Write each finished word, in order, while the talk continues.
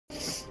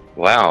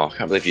Wow, I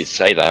can't believe you'd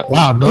say that.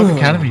 Wow, Noc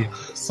Academy,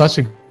 such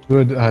a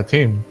good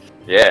team.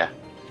 Yeah.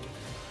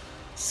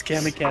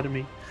 Scam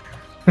Academy.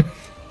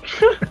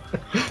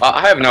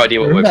 I have no idea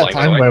what we're Remember that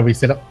playing. time where we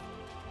set up?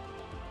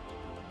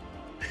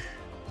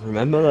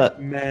 Remember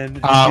that? Man.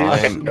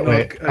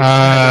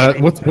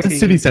 What's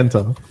city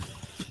center?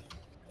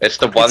 It's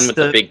the one with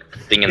the big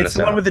thing in the It's the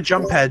one center. with the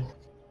jump pad.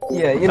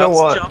 Yeah, you know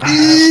what? I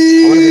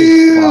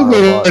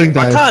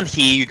can't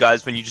hear you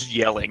guys when you're just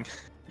yelling.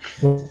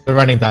 We're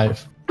running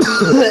dive.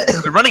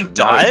 We're running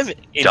dive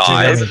in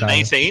Dive.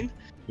 2018.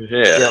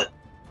 Yeah.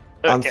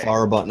 I'm Okay.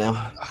 Farabot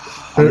now.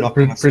 I'm not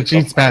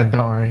Brigitte banned,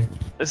 don't worry.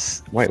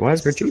 This Wait, why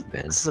is Brigitte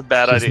banned? is a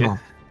bad She's idea. not.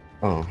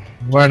 Oh,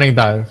 We're running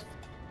dive.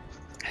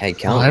 hey, Oh,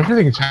 Cal.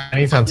 everything in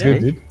Chinese sounds good,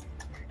 dude.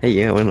 Hey,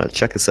 yeah, why not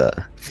check us out?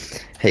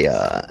 Hey,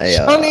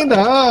 Running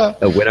dive.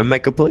 a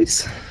Widowmaker,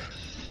 please.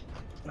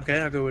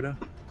 Okay, I'll go with her.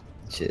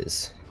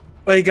 Cheers.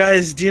 Wait,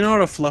 guys, do you know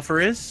what a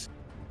fluffer is?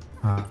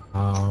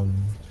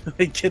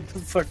 Get the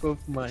fuck off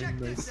my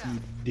messy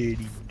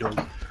dirty dog.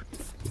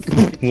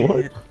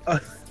 What?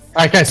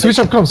 Alright, guys, switch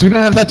up comms. We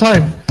don't have that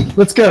time.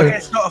 Let's go. Okay,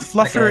 so a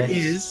fluffer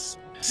is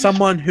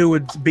someone who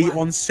would be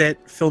on set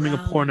filming a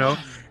porno,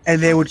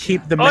 and they would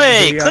keep the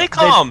Hey, click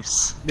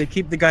comms! They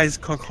keep the guy's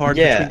cock hard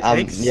Yeah, between the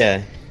legs.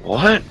 yeah.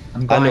 What?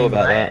 I know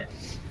about that.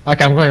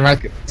 Okay, I'm going right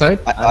side.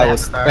 I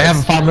was. They have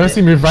a farm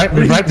mercy. Move right.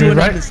 Move right. Move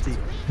right.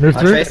 Move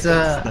through.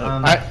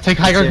 Alright, take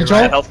high ground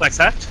control. Health max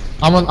hacked.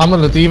 I'm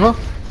on the diva.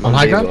 I'm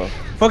high ground.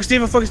 Focus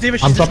diva, focus diva.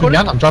 I'm dropping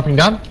down. I'm dropping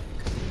down.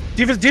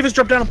 Diva's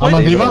dropped down a I'm point.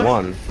 on diva.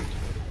 One.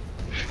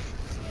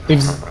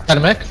 Diva's at a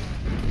mech.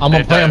 I'm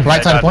on point on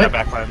right side point.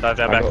 Dive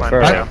down backline.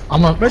 Right.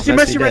 I'm on. Mercy,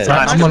 Mercy right dead.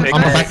 side. I'm on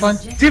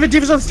backline.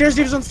 Diva's on stairs.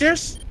 Diva's on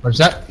stairs. Where's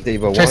that?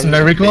 Diva Chasing one.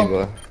 no recoil.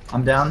 Diva.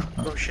 I'm down.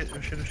 Oh shit!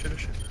 Oh shit! Oh shit! Oh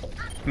shit!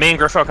 Me and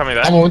Griffo are coming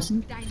back. I'm on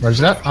Winston. Where's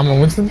that? I'm on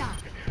Winston.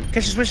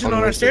 Catch his mission on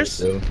our Winston stairs.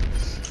 still.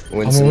 I'm on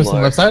Winston Winston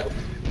low. left side.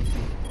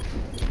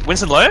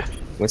 Winston low.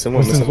 Winston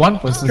Winston's one.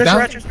 Winston's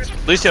down.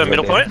 Lucio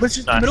middle point.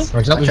 Winston's Nice. middle.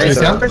 Where's that? Lucia's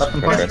down.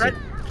 Right.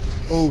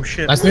 Oh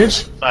shit! Nice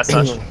nooch. Nice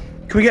touch.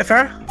 Can we get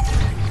Farah?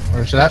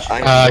 Where's that?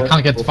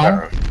 Can't get the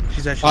farm.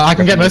 She's actually. I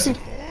can get mercy.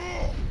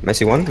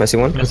 Mercy one. Mercy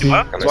one. Mercy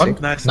what? one.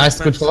 Nice,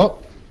 good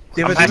follow.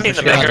 I'm hacking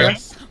the mega.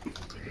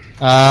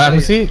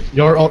 MC,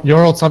 your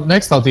ult's up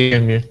next. I'll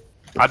DM you.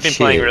 I've been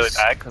playing really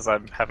bad because I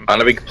haven't. I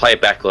know we can play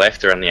back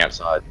left or on the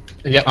outside.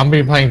 Yeah, I'm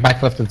be playing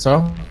back left and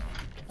so.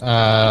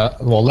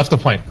 Well, left of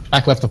point.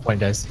 Back left of point,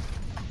 guys.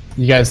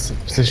 You guys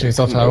position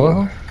yourself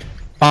how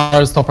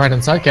Farah's top right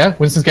hand side, yeah?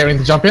 Winston's getting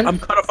to jump in. I'm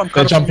cut off. I'm They're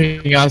cut off.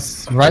 jumping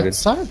us right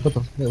side? What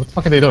the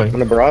fuck are they doing? On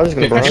the barrage.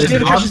 On the barrage.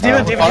 Catch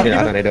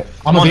Diva.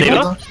 I'm on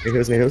Diva.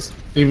 Diva. Needles.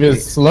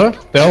 Diva's low.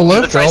 They're all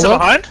low. The They're all tracer low.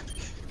 behind.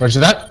 Roger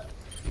that.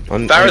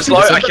 Farah's low,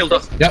 I killed her.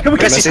 Yep. Can we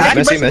catch Mercy, hack?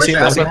 Mercy.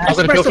 I'm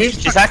gonna kill you.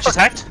 She's hacked. She's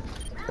hacked.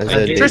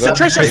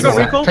 Tracer's got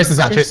recall. Traces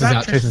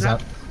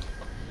out.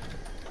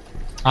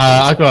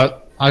 I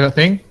got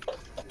thing.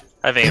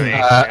 I think.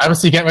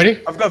 MC, get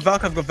ready. I've got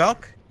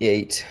Valk.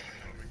 Eight.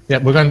 Yeah,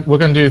 we're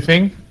gonna do a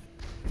thing.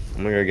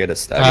 I'm gonna go get a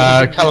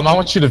stack. Callum, I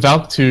want you to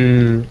Valk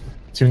to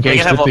engage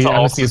have with the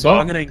lots of MC as I'm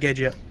well. gonna engage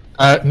you.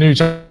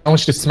 Nuge, I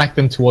want you to smack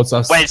them towards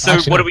us. Wait, so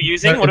what are we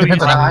using? What are we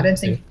depends on using? how I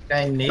don't many. think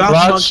I need. Valk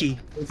Barrage. monkey.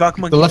 Valk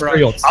monkey. The left barrage.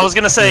 three ults. I was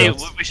gonna say Three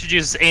ults. we should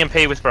use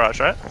EMP with barrage,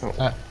 right?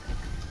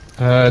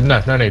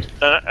 No need.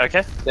 No,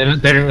 okay. They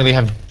didn't really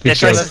have big Yeah,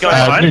 Tracer's shields. going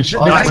behind. Nuge,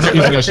 Oh, we're nice. not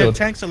using your shield.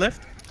 Tanks are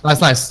left.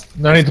 Nice.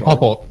 No need to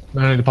pop ult.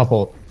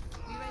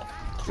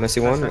 Mercy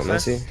one.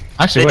 Mercy.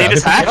 Actually, They wait. did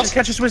his hack.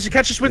 Catch us,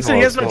 Winston.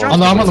 He has no Oh, jump. Oh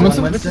no, I'm on the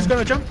Winston. Winston's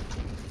gonna jump.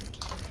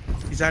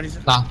 He's out.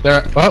 Nah,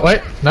 they're.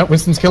 Wait. No,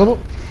 Winston's killable.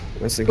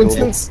 Winston.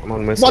 Winston's. I'm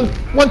on Winston.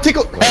 One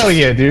tickle. Hell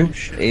yeah, dude.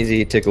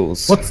 Easy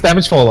tickles. What's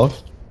damage fall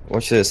off?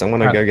 Watch this. I'm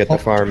gonna go get the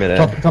fire mid.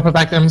 Drop it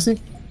back to MC.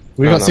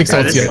 We got 6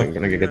 ults this. here. I'm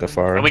gonna go get the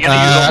fire. Are we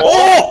gonna use them?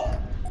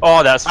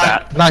 Oh, that's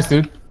fat. Nice,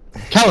 dude.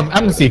 Callum,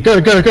 MC, go.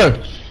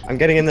 I'm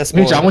getting in this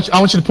spawn. Nuge, I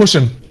want you to push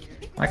him.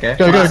 Okay.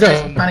 Go. Kind of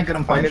good on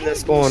I'm point. in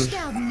this spawn.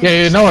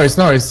 Yeah, no worries.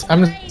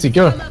 MC,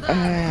 go.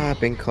 I've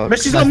been caught.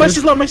 Mercy's low. Catch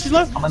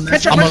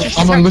up, Mercy.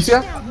 I'm on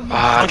Lucia.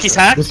 Monkey's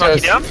hacked.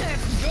 Monkey down.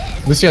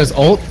 Lucia's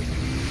ult.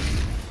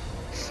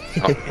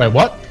 Wait,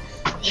 what?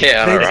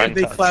 Yeah, alright.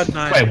 They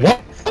Cloud9. Wait,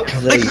 what?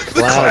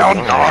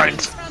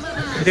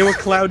 They were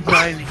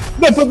Cloud9.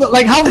 No, but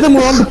like, half of them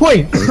were on the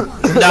point.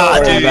 Nah,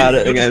 worry dude. about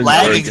it, the It was game's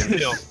lagging broken.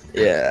 still.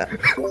 Yeah. I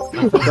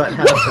forgot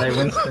how to say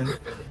Winston.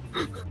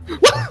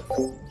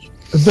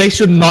 They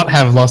should not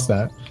have lost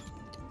that.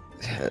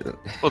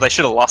 Well, they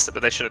should have lost it,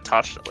 but they should have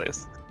touched at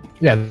least.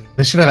 Yeah,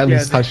 they should have at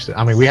least they- touched it.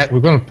 I mean, we're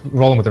going to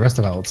roll them with the rest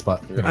of our ults,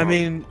 but you know. I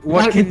mean,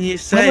 what How- can you how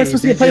say? am I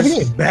supposed to They're play the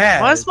just game?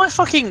 bad. Why is my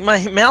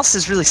mouse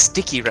is really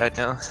sticky right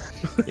now?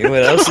 You know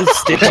what else is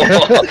sticky?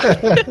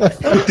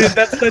 Dude,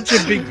 that's such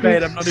a big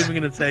bait. I'm not even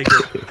gonna take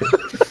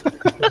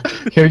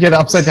it. Can we get an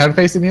upside down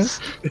face in here?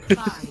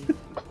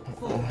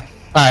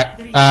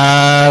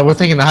 Alright, we're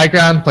taking the high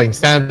ground, playing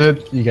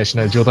standard. You guys should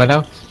know the drill by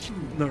now.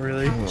 Not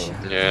really.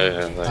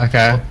 Yeah, like,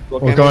 Okay,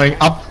 we're going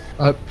up.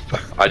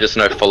 I just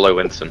know follow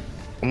Winston.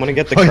 I'm gonna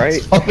get the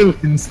crate. Follow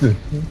Winston.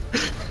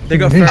 They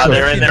got They're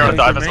further. in there on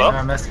dive as well.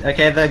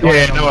 Okay, they're going.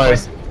 Yeah, no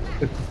worries.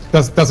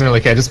 Doesn't really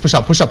care. Just push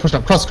up.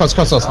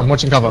 Cross. I'm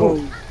watching cover.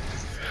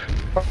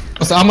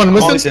 So I'm on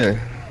Winston.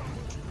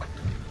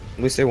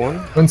 Lucio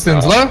one.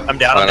 Winston's low. I'm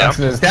down.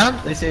 Winston is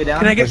down. They see you down.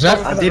 Can I get Push up.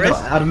 cover for the Diva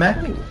rest? out of mech?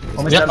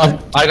 Almost Yeah, out of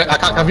mech. I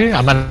can't cover you.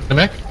 I'm at the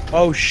mech.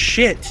 Oh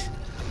shit!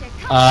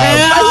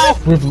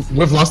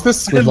 We've lost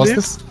this. We've lost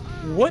this.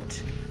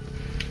 What?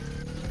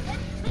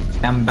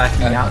 I'm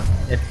backing out.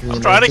 If you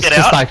I'm trying to get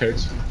Just out. die,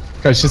 coach.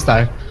 Coach, just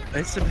die.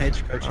 That's some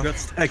hedge, coach. You got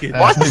staggered.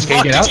 Why the Can you fuck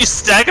get did out? you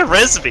stagger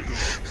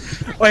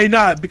Resby? Wait,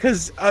 nah,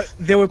 because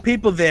there were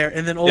people there,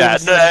 and then all Yeah,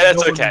 of a no, sudden, it's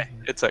one- okay.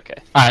 It's okay.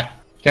 Alright,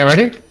 get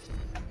ready.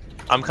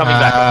 I'm coming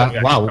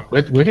back. Wow,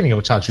 we're getting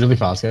a charge really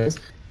fast, guys.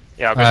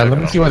 Yeah, I'll Let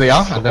me see where they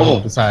are, and then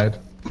we'll decide.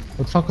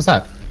 What the fuck was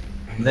that?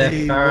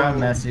 The Farah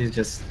Messi is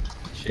just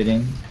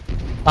shooting.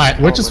 Alright,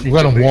 we're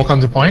gonna walk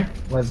onto point.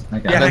 Was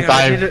okay. Yeah, And then hang on,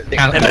 dive. I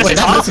Counter. And Wait, Messi's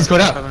that off? Messi's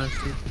got out.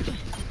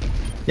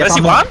 Yep, Messi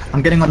I'm won?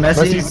 I'm getting on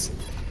Messi. Messi's,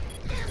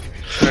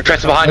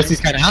 Tracer behind. Messi's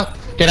kind of out.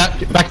 Get out,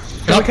 get back.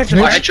 Can we catch him?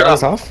 Move. Headshot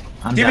up. Off.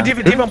 I'm Diva,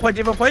 down. Diva on point,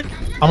 Diva on point.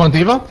 I'm on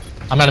Diva.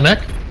 I'm at a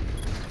mech.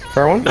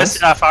 Fair one. Nice.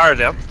 Fire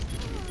down.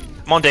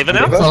 I'm on Diva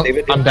now. Diva. So,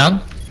 Diva. I'm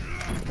down.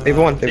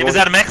 Diva one. Diva Diva's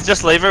one. out of mech.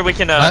 Just leave her. We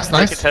can Nice, make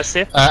nice. a test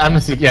here. I'm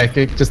gonna see. Yeah,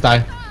 just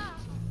die.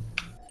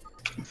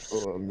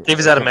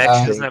 Diva's out of mech.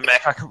 She doesn't have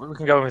mech. We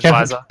can go in with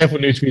Pfizer. Careful,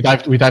 Nooch.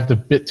 We dived a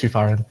bit too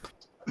far in.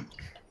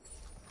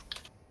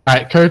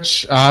 Alright,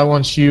 coach. I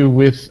want you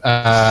with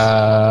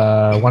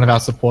one of our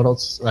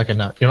supporters. Okay,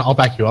 no. You know, I'll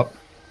back you up.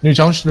 Nooch,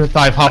 I want you to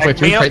dive halfway Back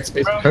through. me up, Create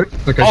space bro. for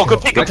coach. The coach Oh, can good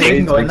go. pick, good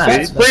pick. Going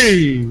that.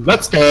 Free.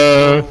 Let's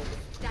go.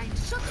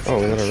 Oh,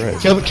 we got a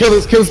red. Kill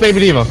this baby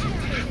Diva.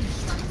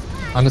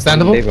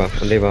 Understandable. Diva.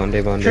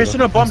 Tracer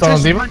no bomb, Still on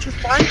Tracer Diva? behind,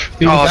 Tracer behind.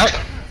 Diva's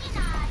out.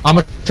 I'm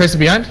a Tracer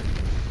behind.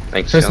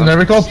 Thanks, Tracer Skylar. no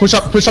recall. Push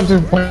up to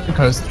the point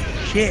coast.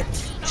 Shit.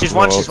 She's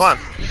one. She's one.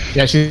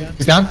 Yeah, she's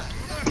down.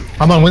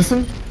 I'm on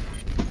Winston.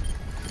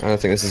 I don't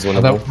think this is one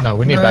Although, of them. no,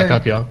 we need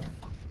backup here.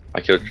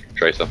 I killed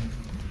Tracer.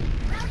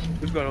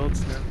 We've got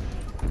ults now.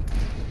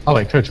 Oh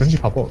wait, coach, when did you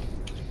pop up?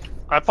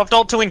 I popped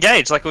ult to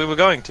engage like we were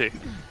going to.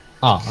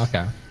 Oh,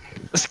 okay.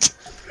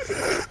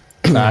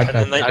 No,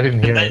 I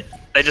didn't hear it.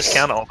 They just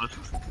counter ulted.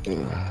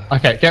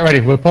 Okay, get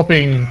ready. We're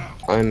popping.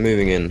 I'm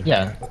moving in.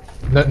 Yeah.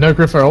 No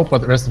Griff or ult,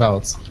 but the rest of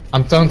ours.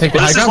 I'm trying to take the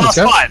Well, high this is ground. Let's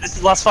last go. fight. This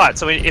is last fight.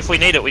 So if we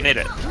need it, we need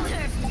it.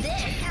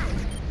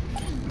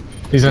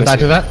 He's gonna die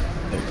to that.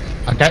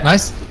 Okay,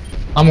 nice.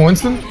 I'm on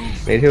Winston.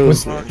 Made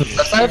heals. Winston,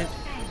 left side.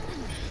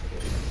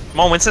 I'm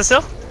on Winston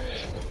still.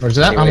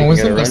 Roger that. I'm Anyway, on you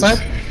Winston, gotta left run.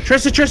 side.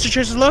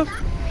 Tracer's low.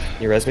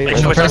 You res me? Make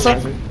sure Thank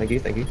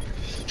Tracer. you.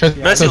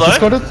 Mercy low.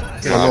 Discorded.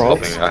 I'm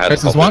popping. I had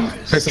Tracer's to one. pop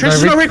Tracer's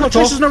Tracer's no recall,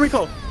 Tracer's no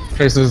recall.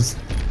 Tracer's.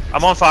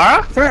 I'm on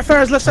fire.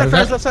 Farah's left side, Roger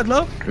Farah's that. left side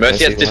low. it.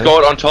 Mercy has Mercy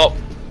Discord on top.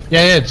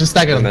 Yeah, just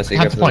stagger them. Mercy,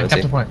 Cap to go for point, the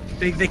cap to Mercy.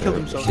 point. They killed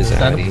themselves. She's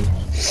Addy.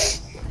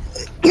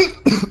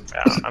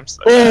 Yeah, I'm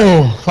so.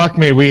 Oh, fuck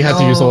me. We had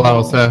to use all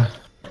ours there.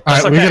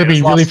 That's Alright, we gotta okay, be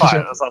it was really last fight,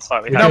 efficient. it was last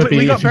fight. We No, had but- it. be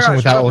we got efficient barrage,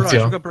 without we got ults, barrage,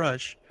 yeah. we got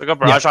barrage. We got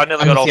barrage. I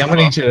nearly got ult. I'm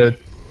gonna need you to.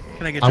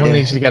 Can I get I'm you? gonna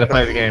need you to get to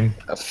play the game.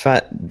 A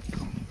fat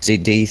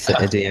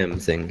DM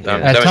thing. Don't-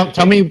 Yeah.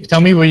 Tell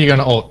me where you're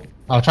gonna ult.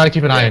 I'll try to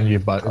keep an eye on you,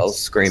 but I'll it's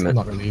scream it.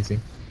 not really easy.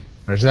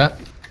 Where's that?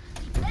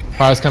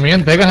 Fire's coming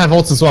in. They're gonna have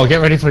ults as well.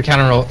 Get ready for the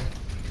counter ult.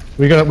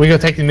 We gotta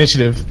take the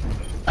initiative.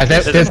 There's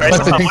Tracer the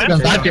things somewhere?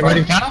 gonna die. Get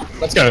ready to counter.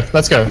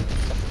 Let's go.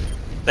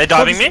 They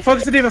diving me.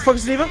 Focus the Diva,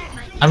 focus the Diva.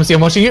 I'm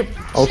watching you.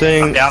 I'm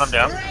Ulting. down. I'm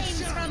down.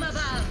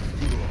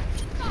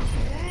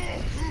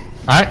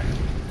 Alright.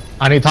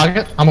 I need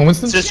target. I'm on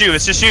Winston. It's just you.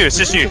 It's just you. It's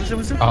just you.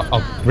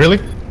 Oh, really?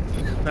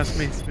 That's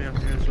me, it's me, I'm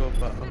here as well,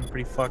 but I'm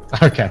pretty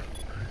fucked. Okay.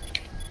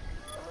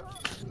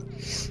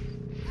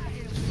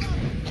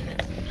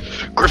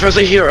 Griffin's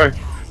a hero.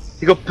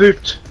 He got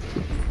pooped.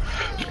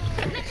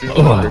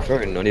 You're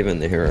fucking not even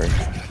the hero.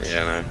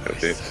 Yeah, no, got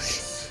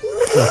pooped.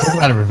 Talk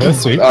about a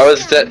reverse sweep. I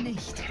was dead.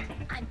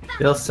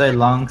 Feels so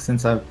long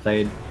since I've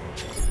played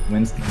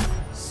Winston.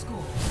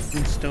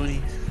 And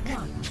Stony.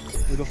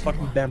 We got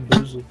fucking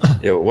bamboozled.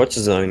 Yo, watch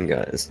the zone,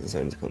 guys. The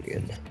zone's coming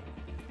in.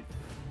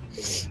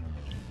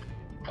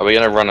 Are we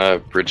gonna run a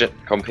Bridget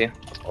comp here?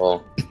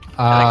 Or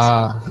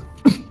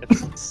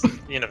It's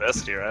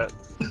university, right?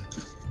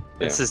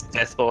 This is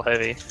death ball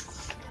heavy.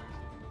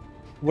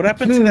 What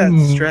happened to that Hmm.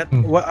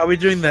 strat? What are we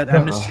doing that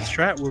amnesty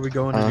strat where we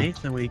go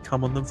underneath and we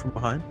come on them from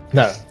behind?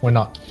 No, we're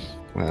not.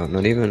 Wow,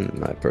 not even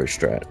my pro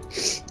strat.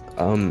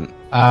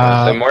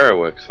 so Moira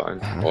works fine.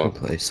 I Or can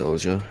play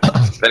soldier.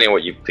 depending on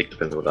what you pick,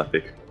 depends on what I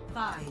pick.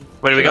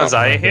 Wait, are we going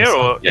Zaya here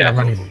or? Yeah, I'm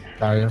Yeah. running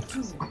Dario.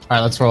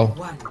 Alright, let's roll.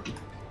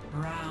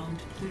 Round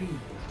 3.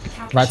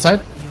 Right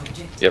side?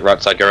 Yeah,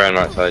 right side, go around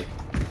right side.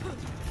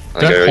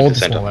 And Don't go hold to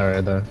the small center.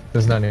 area though.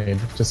 There's no need.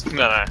 Just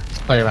No.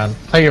 play around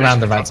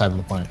the right side of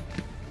the point.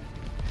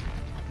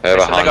 They have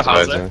a They got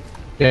Hans Hanzo. mode.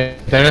 Yeah,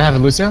 they don't have a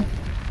Lucia.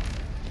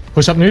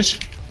 Push up Nooch.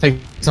 Take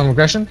some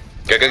aggression.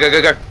 Go, go, go,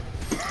 go, go.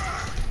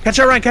 Catch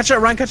that Ryan, catch that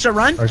Ryan, catch that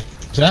Ryan. Or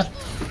that.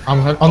 I'm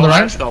on the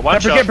right. One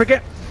shot.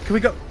 Brigade. Can we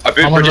go? I boot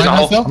I'm on Bridget in the right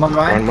hole. still. I'm on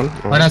Ryan. One.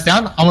 Right now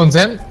down. I'm on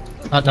Zen.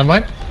 Never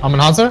mind. I'm on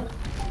Hanzo.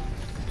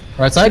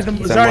 Right side.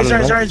 Zara.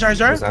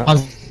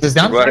 Hanzo's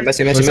down. Right.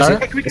 Messi, Sorry?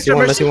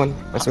 Messi one.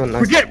 Nice.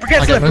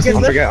 Brigette's Okay, left. Messi.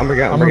 Brigette's I'm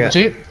left. on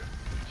Brigitte.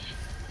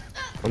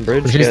 On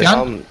bridge. Brigitte Get,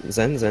 down.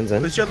 Zen.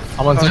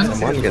 I'm on 10.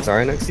 Someone get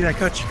Zarya next. See that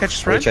catch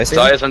us Are we right? chasing?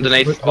 Zaya's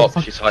underneath. Oh,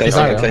 she's hiding.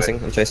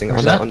 I'm chasing.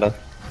 Where's Under. that?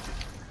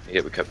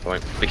 Yeah, we kept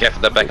point. Be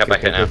careful, they're back out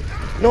now.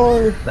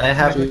 No. They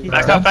have.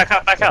 Back up, back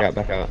up, back up.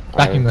 Back out.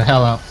 Backing the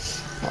hell out.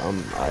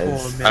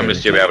 I'm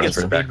just be able to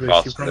sprint back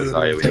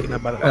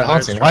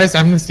fast. Why is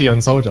Amnesty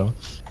on Soldier?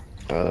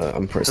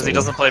 I'm Because pressing. he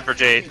doesn't play for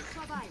Jade.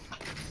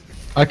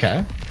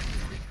 Okay.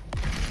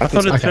 I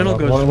thought Okay, Eternal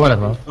well, goes.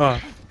 whatever. Oh,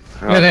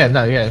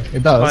 Yeah,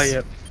 it does.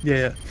 oh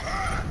yeah.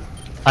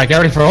 Alright, get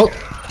ready for ult.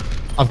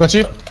 I've got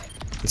you.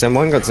 Zen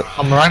one got Zen.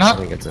 I'm Reinhardt. I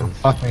think it's Zen.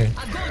 Fuck me.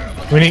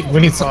 We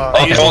need some.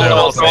 They use all their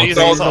ults, they ult, use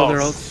They all use their all their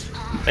ults.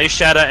 ults. They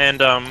shatter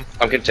and I'm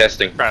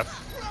contesting. crap.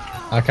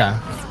 Okay.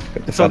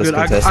 It's all good.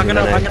 I'm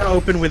gonna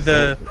open with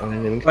the.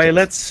 Wait,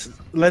 let's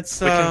We can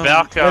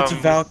Valk, let's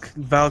Valk.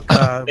 They're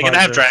gonna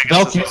have dragons.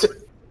 Valk, as well. use it.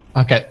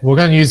 Okay, we're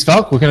gonna use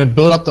Valk. We're gonna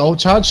build up the ult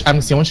charge.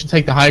 Amnesty, I want you to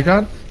take the high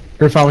ground.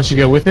 Griff, I want you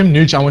to go with him.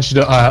 Nuge, I want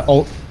you to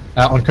ult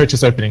on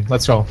Coach's opening.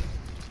 Let's go.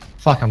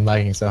 Fuck, I'm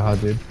lagging so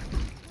hard, dude.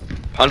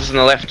 Hunter's on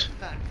the left.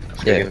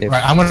 Yeah.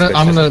 Right, I'm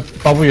gonna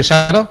bubble your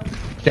shadow.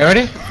 Get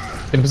ready.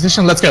 In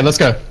position. Let's go.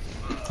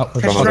 Oh,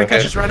 we're gone.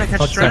 Catch us right.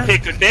 Good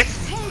pick, good pick.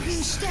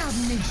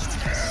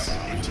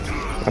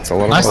 That's a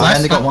lot of Nice. I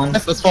only got one.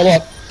 Let's follow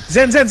up.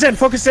 Zen.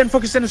 Focus Zen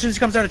as soon as he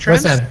comes out of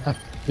Where's trance. Zen?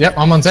 Yep,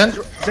 I'm on Zen.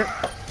 Go.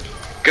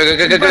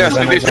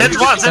 Zen's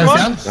one, Zen's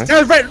one.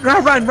 down.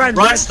 No, Ryan.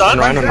 Ryan's done.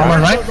 Ryan on I'm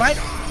on right.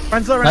 right.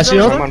 Ryan's low. Nice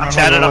shield. I'm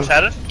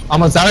shattered.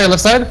 I'm on Zarya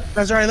left side.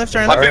 That's right, left.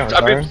 I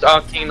moved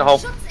King the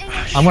hole.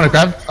 I'm gonna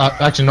grab.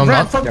 Actually, no, I'm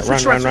Ryan, not.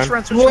 switch run.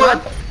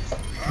 right.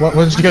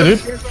 Where did you go, dude?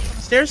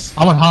 Stairs.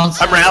 I'm on Hans.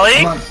 I'm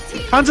rallying.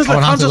 Hanzo's I'm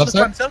on left. Hanzo's Hanzo's left left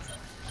by himself.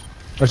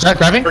 Where's that?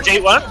 Grabbing? For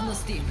Jade one.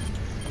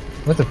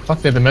 Where the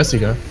fuck did the Mercy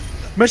go?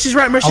 Mercy's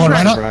right. I'm on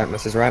Reinhardt. Right,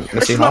 Mrs. Right.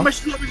 Mercy's Messi low. half.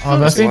 Mercy's I'm on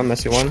low. Mercy.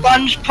 Messi one.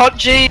 Sponge pot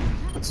G.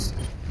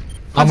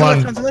 I'm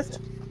on. Hanzo left.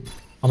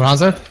 I'm on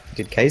Hanzo.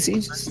 Did Casey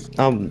just,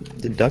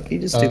 did Ducky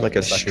just do like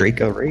a Ducky.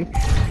 streak over?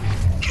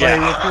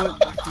 Yeah.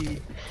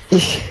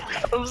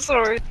 I'm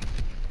sorry.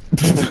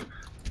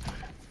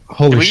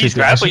 Holy Did we shit. use dude,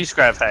 grab I or use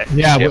grab, hey?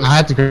 Yeah, I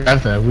had to grab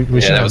that. We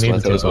should that have was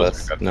needed It was to.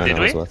 worth. No, Did it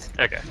we? was worth.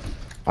 Okay.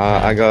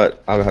 I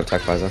got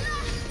Tech Visor.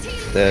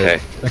 Okay.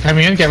 They're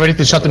coming in. Get ready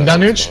to shut them down,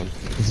 Nuge.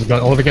 Because you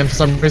got ult again for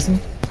some reason.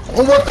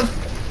 Oh, what the?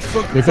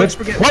 You're good?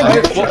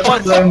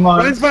 What?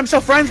 Ryan's by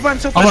himself. I'm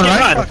on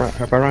right.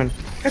 Help Ryan.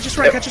 Catch us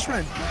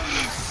right.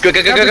 Go.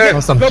 Oh,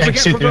 some Go, jank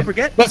Brigitte, shit, go, dude.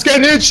 Brigitte. Let's go,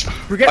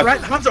 Nuge. Brigitte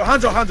right.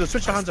 Hanzo.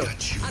 Switch to Hanzo.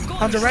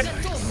 Hanzo right.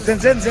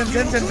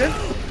 Zen.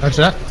 Watch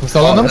that. I'm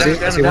still on them.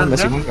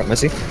 Messi one. Got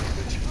Messi.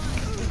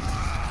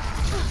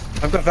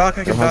 I've got Valk.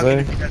 I can Valk. Hanzo.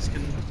 If you guys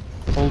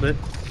can hold it.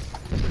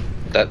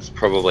 That's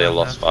probably a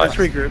lost fight. Let's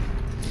regroup.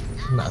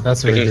 No,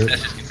 that's We really can good.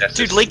 just contest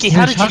Dude, it. Leaky,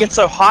 how did you get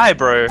so high,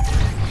 bro?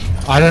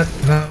 I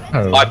don't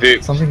know. I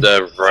booped Something.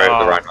 the right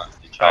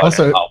one.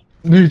 Also,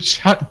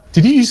 Nuge,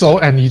 did you use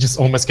ult and you just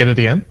almost get it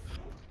again?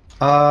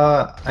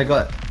 I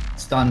got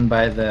stunned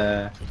by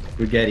the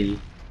Brigetti.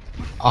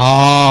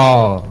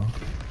 Oh.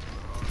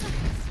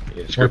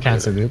 We're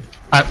cancelled, dude.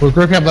 Alright, we're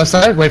grouping up left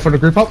side. Wait for the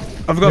group up.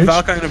 I've got Nuge.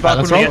 Valk. I'm gonna Valk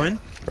Let's when we roll. go in.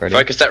 Ready?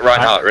 Focus that right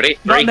heart. Ready?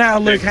 Not 3, now,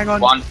 Luke, 2, hang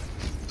on. 1.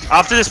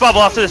 After this bubble.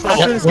 Watch out,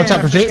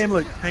 Brigitte. Brigitte. Game,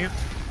 Luke. Hang on.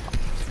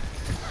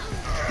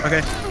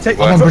 Okay. Take.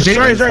 I'm on Brigitte.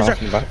 Sorry.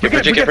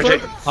 Get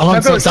Brigitte. I'm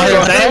on Go,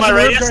 Zarya. Stay in my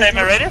radius. Stay in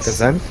my Got radius.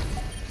 Zen.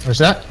 Where's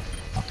that?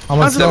 I'm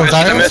on How's still on it-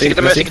 Get the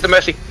Zarya. mercy. Get the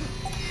mercy.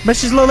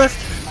 Mercy's low left.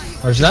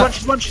 Where's that?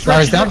 She's one.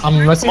 Zarya's down. I'm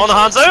on Mercy. I'm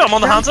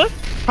on the Hanzo.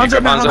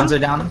 Hanzo now. Hanzo.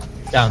 Hanzo down.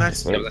 Down.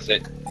 Nice. Yeah, that's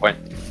it. Point.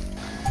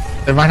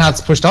 The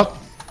Reinhardt's pushed up.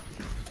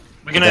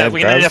 We're gonna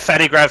need a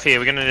fatty grab here.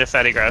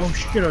 Oh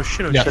shit.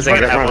 Yeah. Because they're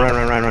gonna have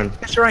one. Run.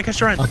 Catch the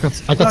Ryan. I got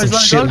some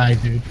Nice, shit nice.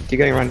 lag, dude. Keep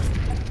going, Ryan.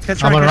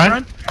 Catch I'm on Ryan.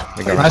 Ryan.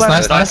 They go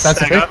Nice. That's a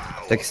Stack big.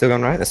 up. They're still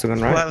going right. They're still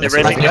going right. They're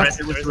raising, Yeah.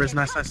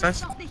 Nice.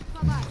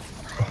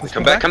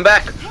 Come back.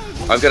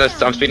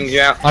 I'm speeding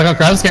you out. I got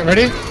grabs. Get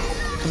ready.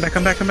 Come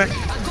back.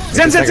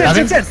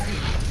 Zen.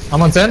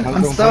 I'm on 10.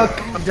 I'm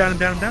stuck. I'm down.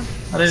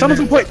 I didn't Someone's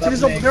know-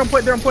 on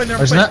point. They're on point.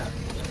 Where's that?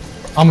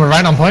 I'm on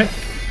right on point.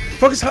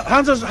 Focus.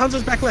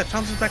 Hanzo's back left.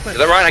 Get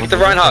the Reinhardt. Get the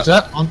Reinhardt.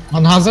 Where's that? On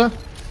Hanzo.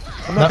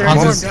 I'm not there No,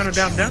 anymore. Hanzo's-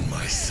 I'm down.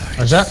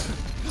 Where's that?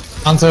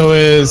 Hanzo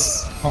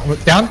is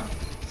down.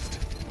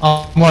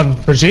 I'm on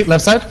Brigitte,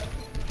 left side.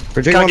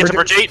 Brigitte Can't one. get to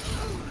Brigitte.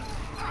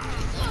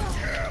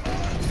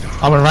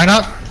 I'm on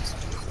Reinhardt.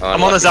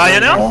 I'm on the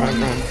Zarya now.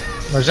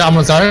 Where's that? I'm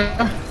on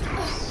Zarya.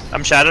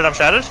 I'm shattered.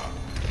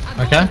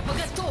 Okay.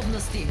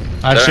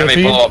 They I don't have shoot for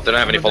any you. follow up. They don't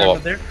have any follow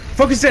up.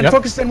 Focus in Yep.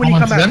 when you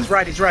I'm on come out.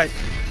 Zen. He's right.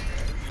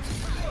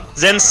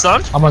 Zen's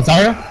stunned. I'm on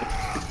Zarya.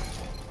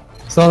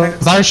 So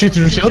Zarya shoot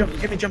through the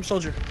shield. Give me jump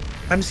soldier.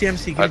 MC. I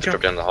Give me had to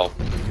jump. drop down the hole.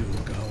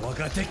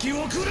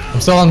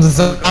 I'm still on the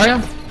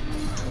Zarya.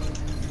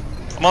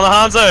 I'm on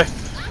the Hanzo.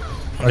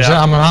 Where's that?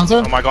 I'm on Oh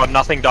Hanzo. my god,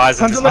 nothing dies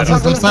in this. Hanzo left,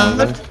 Hanzo's left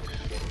side.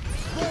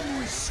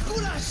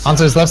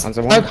 Hanzo's left Hanzo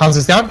side. one.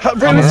 Hanzo's down.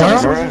 I'm on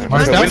Zarya.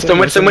 Where's that?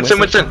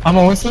 Winston. I'm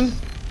on Winston.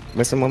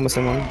 Missing one.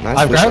 Nice.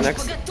 I've grabbed.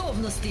 Next.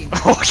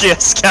 Oh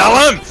yes,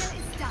 Callum!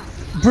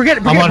 Brigitte,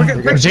 I'm on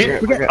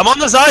Brigitte. Brigitte. I'm on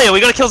the Zarya.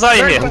 We gotta kill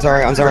Zarya here. I'm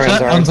sorry. On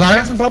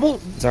Zarya. Some bubble.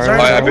 Sorry.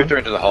 I moved her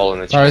into the hole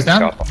and then she Sorry, got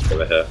down. off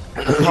over here.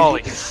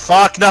 Holy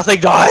fuck! Nothing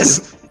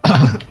dies.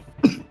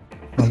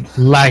 I'm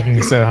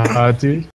lagging so hard, dude.